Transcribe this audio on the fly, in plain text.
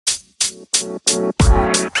Good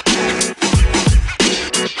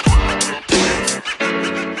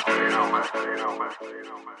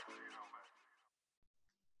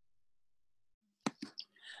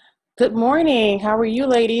morning. How are you,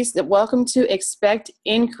 ladies? Welcome to Expect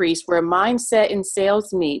Increase, where mindset and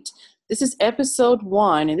sales meet. This is episode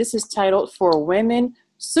 1, and this is titled For Women,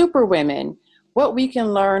 Super Women, What We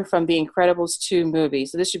Can Learn from the Incredibles 2 movie.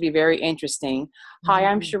 So this should be very interesting. Hi,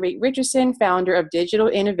 I'm Sharique Richardson, founder of Digital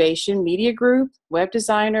Innovation Media Group, web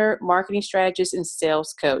designer, marketing strategist, and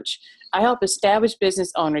sales coach. I help established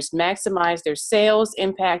business owners maximize their sales,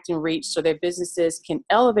 impact, and reach so their businesses can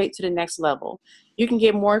elevate to the next level. You can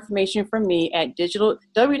get more information from me at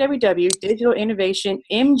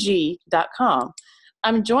www.digitalinnovationmg.com.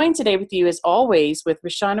 I'm joined today with you, as always, with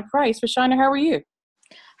Rashana Price. Rashana, how are you?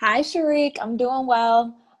 Hi, Sharique. I'm doing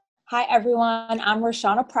well. Hi, everyone. I'm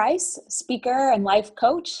Rashana Price, speaker and life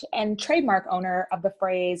coach and trademark owner of the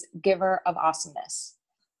phrase giver of awesomeness.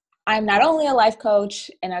 I'm not only a life coach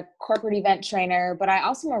and a corporate event trainer, but I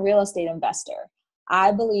also am a real estate investor.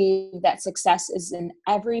 I believe that success is in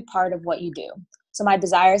every part of what you do. So my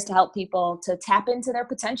desire is to help people to tap into their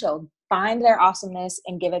potential, find their awesomeness,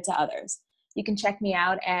 and give it to others. You can check me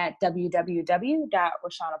out at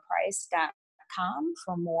www.rashanaprice.com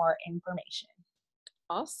for more information.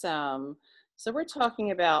 Awesome. So we're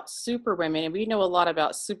talking about superwomen, and we know a lot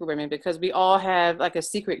about superwomen because we all have like a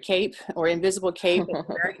secret cape or invisible cape that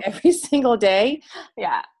we wear every single day.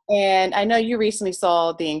 Yeah. And I know you recently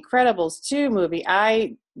saw the Incredibles 2 movie.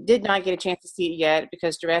 I did not get a chance to see it yet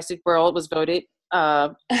because Jurassic World was voted.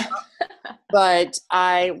 But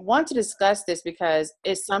I want to discuss this because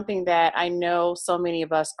it's something that I know so many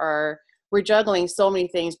of us we're juggling so many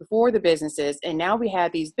things before the businesses. And now we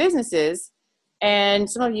have these businesses. And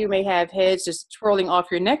some of you may have heads just twirling off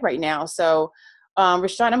your neck right now. So,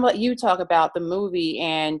 Rashad, I'm going to let you talk about the movie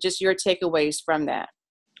and just your takeaways from that.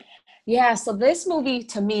 Yeah, so this movie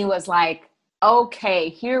to me was like, okay,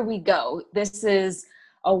 here we go. This is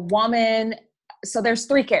a woman. So there's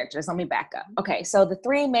 3 characters. Let me back up. Okay, so the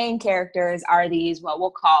 3 main characters are these, what we'll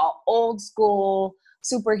call old school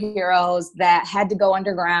superheroes that had to go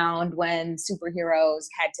underground when superheroes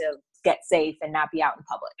had to get safe and not be out in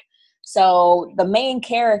public. So the main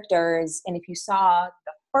characters, and if you saw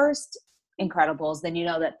the first Incredibles, then you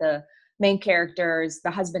know that the main characters, the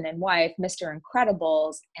husband and wife, Mr.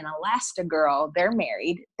 Incredibles and Elastigirl, they're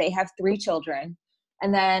married. They have 3 children.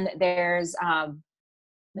 And then there's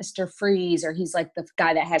Mr. Freeze, or he's like the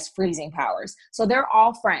guy that has freezing powers. So they're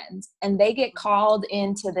all friends, and they get called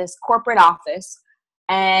into this corporate office,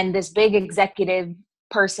 and this big executive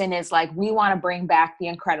person is like, we want to bring back the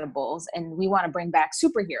Incredibles and we want to bring back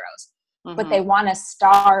superheroes. Mm-hmm. But they want to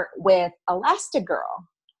start with Elastigirl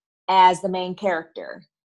as the main character.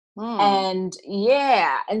 And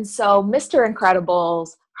so Mr.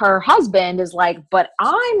 Incredibles, her husband, is like, but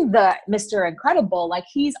I'm the Mr. Incredible. Like,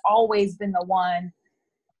 he's always been the one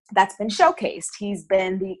that's been showcased. He's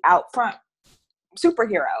been the out front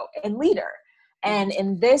superhero and leader. And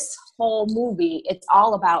in this whole movie, it's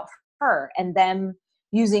all about her and them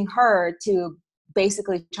using her to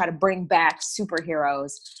basically try to bring back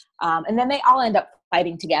superheroes. And then they all end up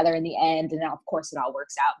fighting together in the end. And then, of course, it all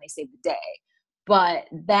works out and they save the day. But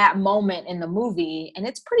that moment in the movie, and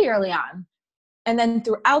it's pretty early on, and then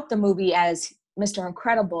throughout the movie, as Mr.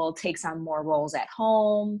 Incredible takes on more roles at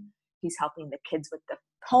home, he's helping the kids with the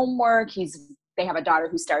homework. They have a daughter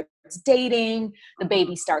who starts dating. The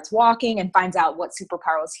baby starts walking and finds out what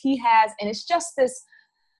superpowers he has. And it's just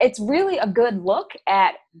it's really a good look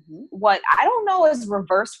at what I don't know as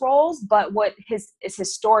reverse roles, but what is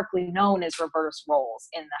historically known as reverse roles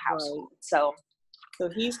in the household. Right. So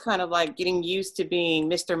he's kind of like getting used to being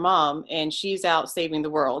Mr. Mom, and she's out saving the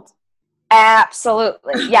world.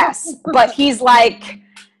 Absolutely, yes. But he's like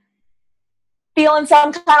feeling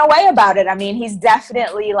some kind of way about it. I mean, he's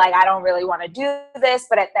definitely like, I don't really want to do this.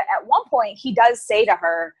 But at one point, he does say to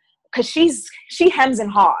her, because she hems and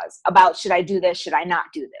haws about, should I do this? Should I not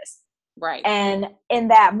do this? Right. And in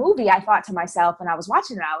that movie, I thought to myself, when I was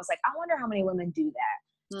watching it, I was like, I wonder how many women do that.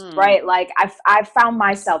 Right? Like I've found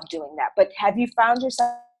myself doing that. But have you found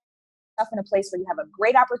yourself in a place where you have a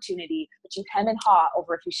great opportunity, but you hem and haw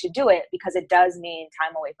over if you should do it because it does mean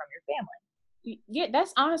time away from your family? Yeah,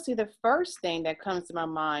 that's honestly the first thing that comes to my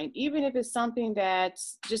mind, even if it's something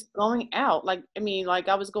that's just going out. Like, I mean, like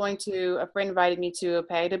I was a friend invited me to a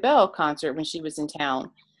Patti LaBelle concert when she was in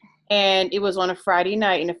town. And it was on a Friday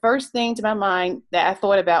night. And the first thing to my mind that I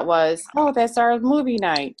thought about was, oh, that's our movie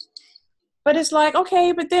night. But it's like,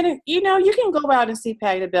 okay, but then, you can go out and see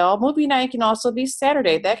Patti LaBelle. Movie night can also be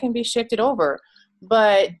Saturday. That can be shifted over.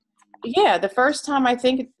 But yeah, the first time I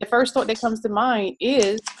think the first thought that comes to mind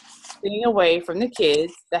is being away from the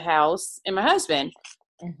kids, the house, and my husband,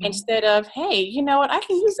 Hmm. instead of, hey, you know what, I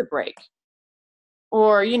can use a break.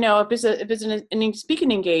 Or, if it's an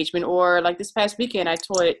speaking engagement, or like this past weekend, I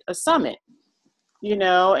taught a summit,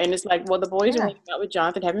 and it's like, well, the boys are Yeah. hanging out with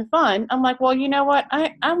Jonathan having fun. I'm like, well, you know what?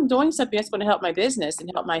 I'm doing something that's going to help my business and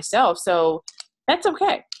help myself. So that's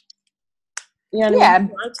okay. You know what I mean? Yeah.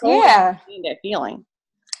 So I totally Yeah. understand that feeling.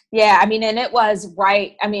 Yeah. I mean, and it was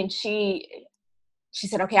right. I mean, she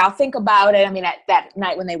said, okay, I'll think about it. I mean, at that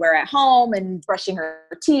night when they were at home and brushing her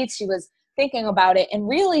teeth, she was thinking about it. And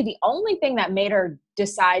really, the only thing that made her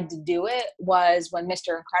decide to do it was when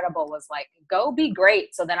Mr. Incredible was like, go be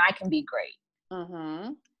great so then I can be great.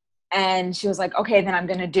 Mm-hmm. And she was like, okay, then I'm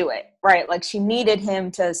going to do it. Right. Like she needed him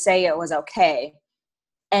to say it was okay.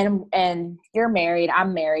 And you're married,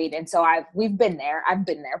 I'm married. And so we've been there. I've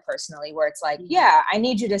been there personally where it's like, yeah, I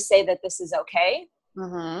need you to say that this is okay.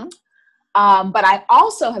 Mm-hmm. But I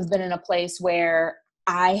also have been in a place where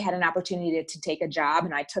I had an opportunity to take a job,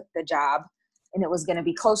 and I took the job, and it was going to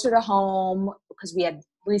be closer to home because we had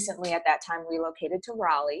recently at that time relocated to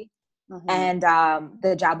Raleigh, Mm-hmm. and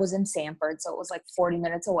the job was in Sanford. So it was like 40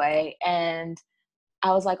 minutes away. And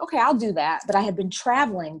I was like, okay, I'll do that. But I had been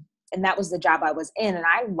traveling, and that was the job I was in, and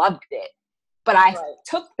I loved it. But I Right.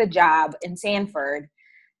 took the job in Sanford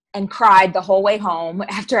and cried the whole way home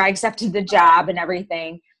after I accepted the job and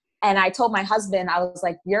everything. And I told my husband, I was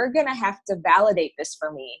like, you're going to have to validate this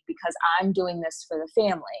for me because I'm doing this for the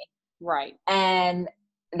family. Right. And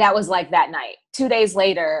that was like that night. 2 days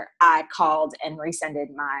later, I called and rescinded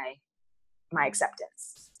my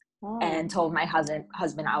acceptance Oh. and told my husband,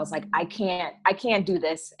 I was like, I can't do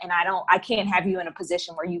this. And I can't have you in a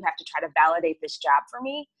position where you have to try to validate this job for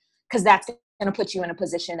me, because that's going to put you in a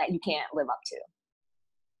position that you can't live up to.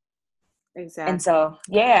 And Exactly. so,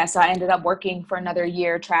 yeah, so I ended up working for another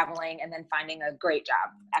year, traveling, and then finding a great job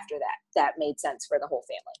after that made sense for the whole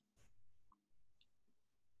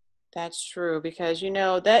That's true, because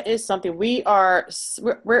that is something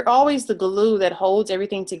we're always the glue that holds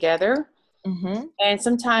everything together. family. And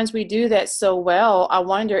sometimes we do that so well. I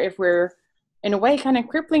wonder if we're, in a way, kind of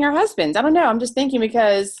crippling our husbands. I don't know. I'm just thinking,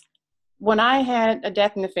 because when I had a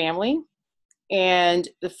death in the family, and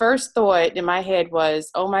the first thought in my head was,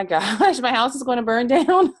 oh my gosh, my house is going to burn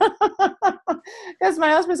down because my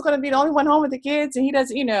husband's going to be the only one home with the kids. And he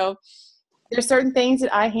doesn't, there's certain things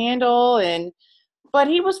that I handle, but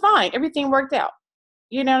he was fine. Everything worked out.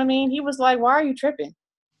 You know what I mean? He was like, why are you tripping?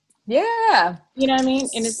 Yeah. You know what I mean?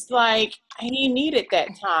 And it's like, he needed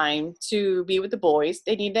that time to be with the boys.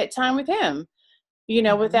 They need that time with him,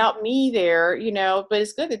 Hmm. without me there, but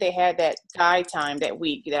it's good that they had that guy time that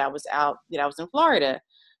week that I was out, that I was in Florida.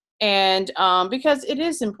 And because it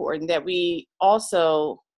is important that we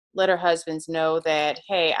also let our husbands know that,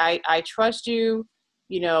 hey, I trust you,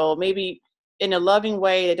 maybe in a loving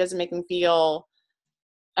way that doesn't make them feel,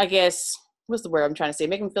 I guess, what's the word I'm trying to say?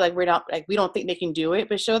 Make them feel like we're not, like, we don't think they can do it,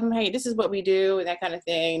 but show them, hey, this is what we do, and that kind of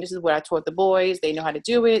thing. This is what I taught the boys. They know how to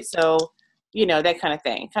do it. So, that kind of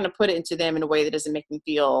thing. Kind of put it into them in a way that doesn't make them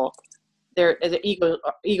feel their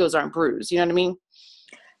egos aren't bruised. You know what I mean?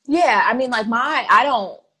 Yeah. I mean, like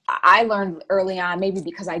I learned early on, maybe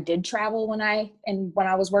because I did travel when I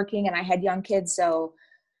was working and I had young kids. So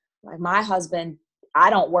like my husband, I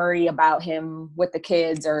don't worry about him with the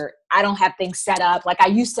kids, or I don't have things set up. Like I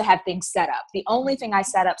used to have things set up. The only thing I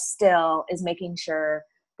set up still is making sure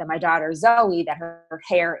that my daughter Zoe, that her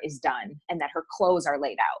hair is done and that her clothes are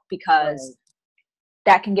laid out, Right. because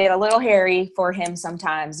that can get a little hairy for him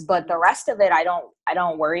sometimes. But the rest of it, I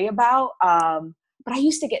don't worry about. But I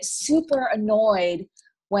used to get super annoyed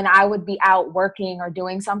when I would be out working or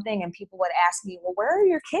doing something and people would ask me, well, where are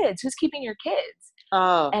your kids? Who's keeping your kids?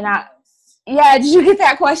 Oh, And yes. yeah, did you get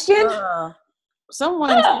that question? Someone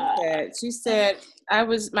said that. She said, I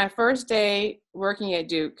was my first day working at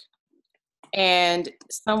Duke, and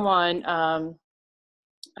someone, I'm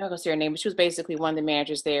not gonna say her name, but she was basically one of the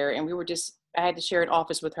managers there, and I had to share an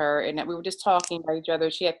office with her, and we were just talking about each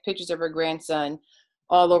other. She had pictures of her grandson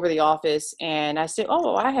all over the office, and I said,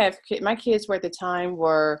 "Oh, my kids were at the time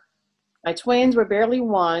were my twins were barely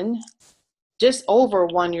one, just over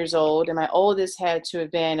 1 years old, and my oldest had to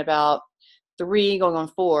have been about 3 going on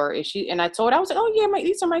 4." And I told her, I was like, "Oh yeah,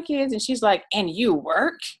 these are my kids," and she's like, "And you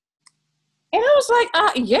work?" And I was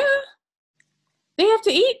like, yeah, they have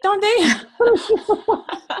to eat, don't they?"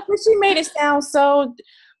 But she made it sound so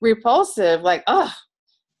repulsive, like, "Oh,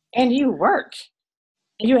 and you work,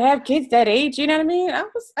 and you have kids that age." You know what I mean?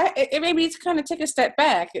 It made me kind of take a step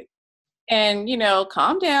back. And,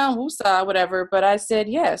 calm down, woosah, whatever. But I said,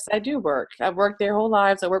 yes, I do work. I've worked their whole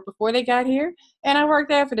lives. I worked before they got here, and I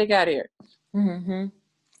worked after they got here. Mm-hmm.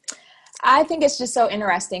 I think it's just so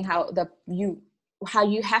interesting how how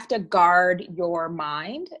you have to guard your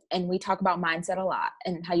mind, and we talk about mindset a lot,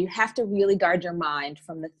 and how you have to really guard your mind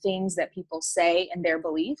from the things that people say and their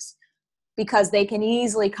beliefs, because they can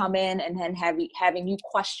easily come in and then having you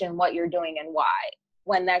question what you're doing and why,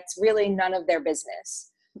 when that's really none of their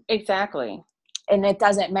business. Exactly. And it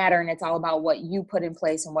doesn't matter, and it's all about what you put in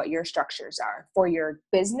place and what your structures are for your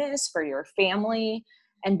business, for your family.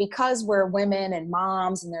 And because we're women and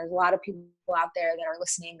moms, and there's a lot of people out there that are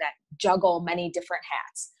listening that juggle many different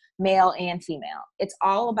hats, male and female, it's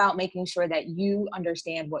all about making sure that you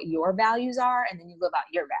understand what your values are, and then you live out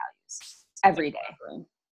your values every day.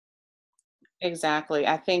 Exactly.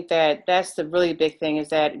 I think that that's the really big thing, is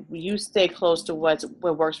that you stay close to what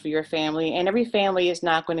works for your family, and every family is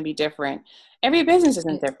not going to be different. Every business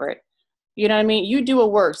isn't different. You know what I mean? You do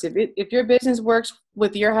what works. If your business works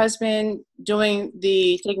with your husband doing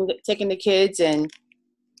taking the kids and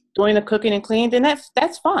doing the cooking and cleaning, then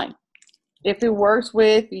that's fine. If it works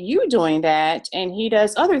with you doing that and he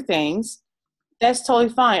does other things, that's totally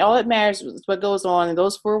fine. All that matters is what goes on in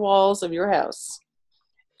those four walls of your house.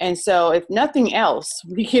 And so, if nothing else,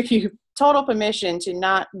 we give you total permission to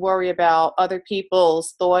not worry about other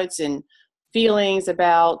people's thoughts and feelings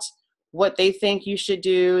about what they think you should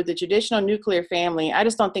do. The traditional nuclear family, I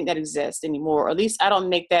just don't think that exists anymore. Or at least I don't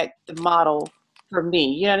make that the model for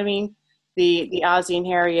me. You know what I mean? The Ozzie and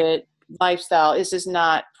Harriet lifestyle is just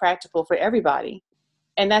not practical for everybody.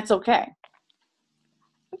 And that's okay.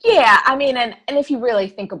 Yeah, I mean, and if you really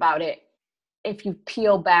think about it, if you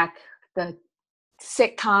peel back the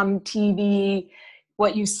sitcom TV,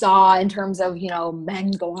 what you saw in terms of,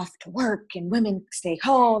 men go off to work and women stay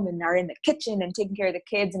home and are in the kitchen and taking care of the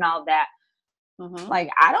kids and all of that. Mm-hmm. Like,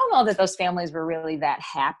 I don't know that those families were really that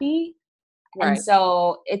happy. Right. And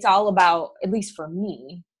so it's all about, at least for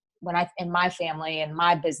me, in my family and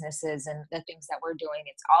my businesses and the things that we're doing,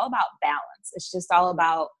 it's all about balance. It's just all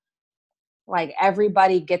about, like,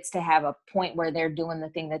 everybody gets to have a point where they're doing the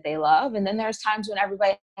thing that they love. And then there's times when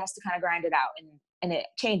everybody has to kind of grind it out, and it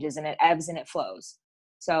changes and it ebbs and it flows.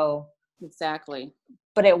 So exactly.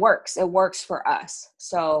 But it works. It works for us.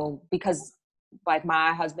 So because, like,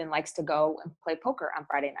 my husband likes to go and play poker on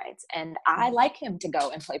Friday nights, and I like him to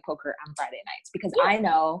go and play poker on Friday nights, because I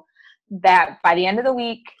know that by the end of the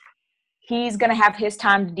week, he's going to have his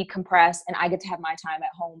time to decompress, and I get to have my time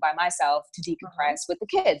at home by myself to decompress with the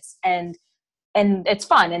kids. And it's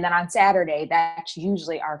fun. And then on Saturday, that's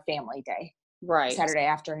usually our family day. Right. Saturday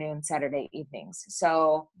afternoon, Saturday evenings.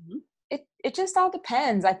 So it just all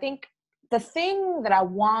depends. I think the thing that I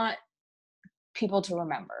want people to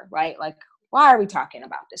remember, right? Like, why are we talking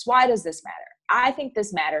about this? Why does this matter? I think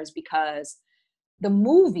this matters because the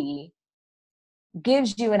movie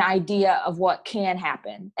gives you an idea of what can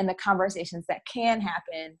happen and the conversations that can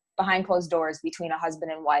happen behind closed doors between a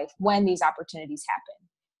husband and wife when these opportunities happen.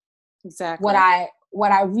 Exactly.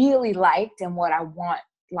 What I really liked, and what I want,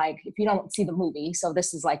 like, if you don't see the movie, so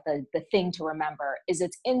this is like the thing to remember, is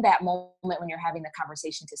it's in that moment when you're having the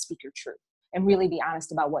conversation to speak your truth and really be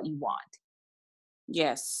honest about what you want.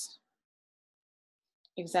 Yes.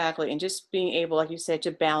 Exactly. And just being able, like you said,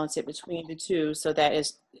 to balance it between the two, so that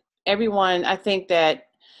is everyone, I think that,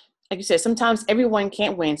 like you said, sometimes everyone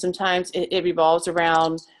can't win. Sometimes it revolves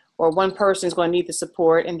around, or one person is going to need the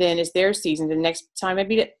support, and then it's their season. The next time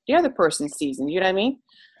maybe the other person's season. You know what I mean?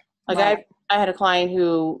 Like, right. I had a client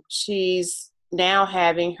who she's now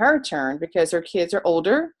having her turn because her kids are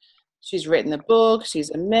older. She's written a book.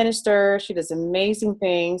 She's a minister. She does amazing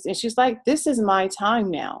things. And she's like, this is my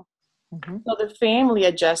time now. Mm-hmm. So the family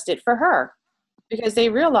adjusted for her because they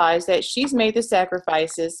realized that she's made the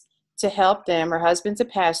sacrifices to help them. Her husband's a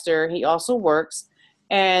pastor. He also works.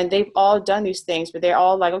 And they've all done these things, but they're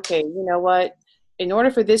all like, okay, you know what? In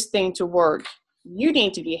order for this thing to work, you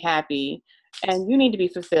need to be happy and you need to be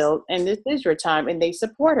fulfilled. And this is your time. And they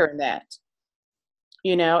support her in that,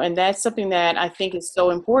 and that's something that I think is so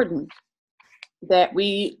important, that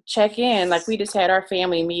we check in. Like, we just had our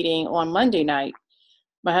family meeting on Monday night,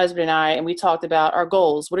 my husband and I, and we talked about our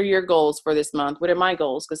goals. What are your goals for this month? What are my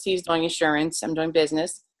goals? Because he's doing insurance, I'm doing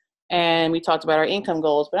business. And we talked about our income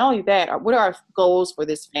goals. But not only that, what are our goals for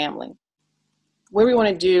this family? What do we want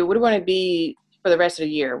to do? What do we want to be for the rest of the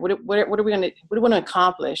year? What are we going to, what do we want to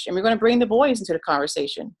accomplish? And we're going to bring the boys into the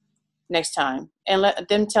conversation next time and let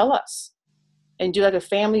them tell us, and do like a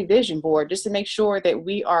family vision board, just to make sure that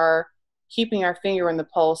we are keeping our finger on the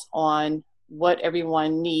pulse on what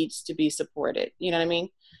everyone needs to be supported. You know what I mean?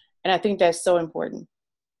 And I think that's so important.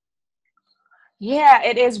 Yeah,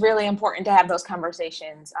 it is really important to have those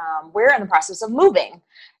conversations. We're in the process of moving.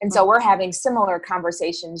 And so we're having similar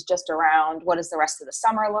conversations just around what does the rest of the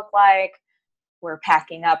summer look like? We're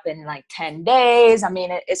packing up in like 10 days. I mean,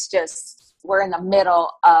 it's just, we're in the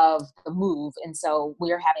middle of the move. And so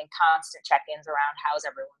we're having constant check-ins around how's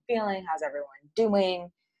everyone feeling? How's everyone doing?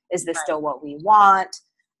 Is this still what we want?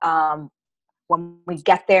 When we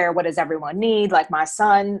get there, what does everyone need? Like my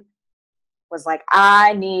son was like,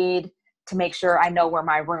 I need to make sure I know where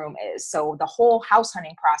my room is. So the whole house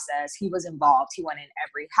hunting process, he was involved. He went in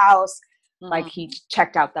every house. Like he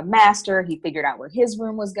checked out the master. He figured out where his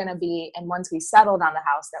room was going to be. And once we settled on the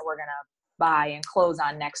house that we're going to buy and close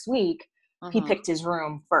on next week, he picked his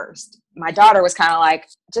room first. My daughter was kind of like,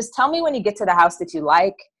 just tell me when you get to the house that you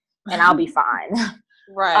like and I'll be fine.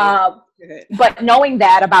 Right. But knowing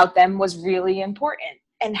that about them was really important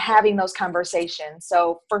and having those conversations.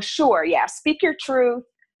 So for sure, yeah, speak your truth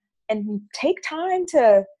and take time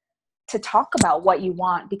to talk about what you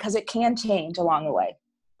want because it can change along the way.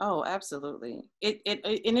 Oh, absolutely. And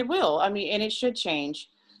it will. I mean, and it should change.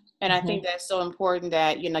 And I think that's so important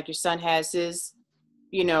that, you know, like your son has his,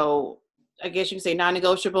 you know, I guess you can say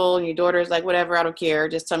non-negotiable, and your daughter's like, whatever, I don't care.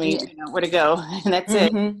 Just tell me, you know, where to go. And that's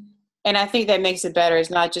it. And I think that makes it better. It's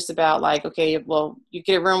not just about like, okay, well, you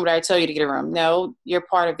get a room, what I tell you to get a room. No, you're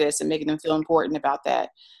part of this and making them feel important about that.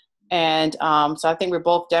 And so I think we're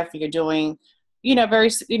both definitely doing, you know,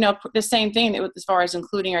 the same thing as far as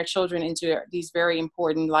including our children into these very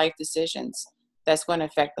important life decisions that's going to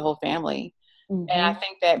affect the whole family. And I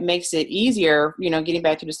think that makes it easier, you know, getting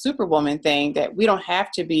back to the superwoman thing, that we don't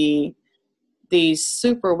have to be these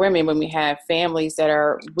super women when we have families that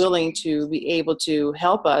are willing to be able to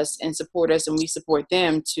help us and support us, and we support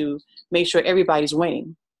them to make sure everybody's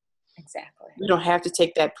winning. Exactly. We don't have to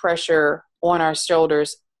take that pressure on our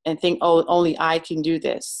shoulders and think, oh, only I can do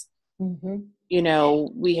this. You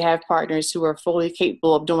know, we have partners who are fully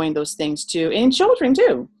capable of doing those things too, and children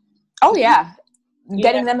too. Oh yeah.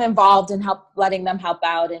 Getting them involved and letting them help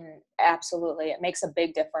out. And absolutely, it makes a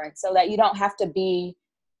big difference so that you don't have to be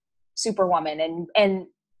superwoman. And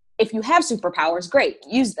if you have superpowers, great,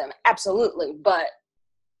 use them. Absolutely. But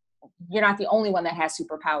you're not the only one that has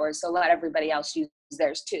superpowers. So let everybody else use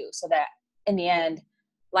theirs too. So that in the end,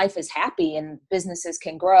 life is happy and businesses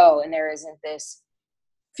can grow. And there isn't this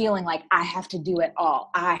feeling like I have to do it all.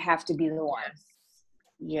 I have to be the one.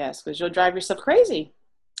 Yes, because you'll drive yourself crazy.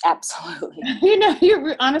 Absolutely. You know,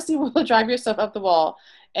 you honestly will drive yourself up the wall,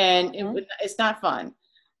 and it's not fun.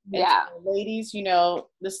 Yeah. And so, ladies, you know,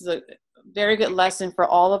 this is a very good lesson for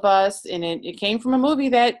all of us. And it came from a movie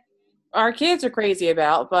that our kids are crazy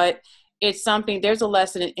about, but it's something, there's a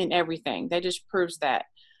lesson in everything that just proves that.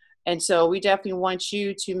 And so we definitely want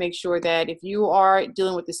you to make sure that if you are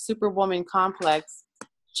dealing with the superwoman complex,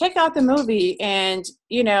 check out the movie and,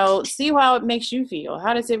 you know, see how it makes you feel.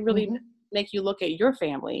 How does it really make you look at your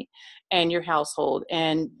family and your household,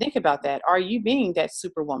 and think about that. Are you being that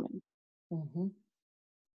superwoman?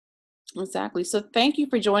 Exactly. So thank you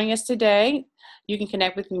for joining us today. You can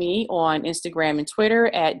connect with me on Instagram and Twitter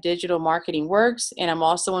at Digital Marketing Works. And I'm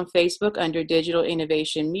also on Facebook under Digital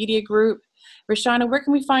Innovation Media Group. Rashana, where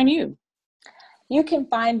can we find you? You can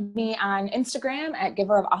find me on Instagram at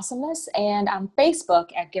Giver of Awesomeness and on Facebook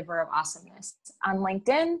at Giver of Awesomeness. On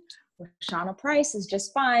LinkedIn, Rashana Price is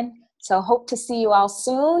just fine. So hope to see you all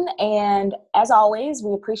soon. And as always,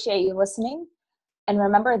 we appreciate you listening. And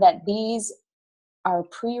remember that these are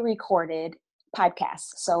pre-recorded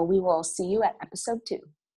podcasts. So we will see you at episode 2.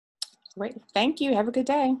 Great. Thank you. Have a good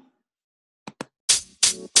day.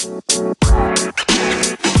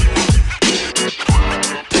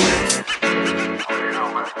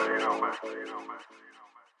 You know, man.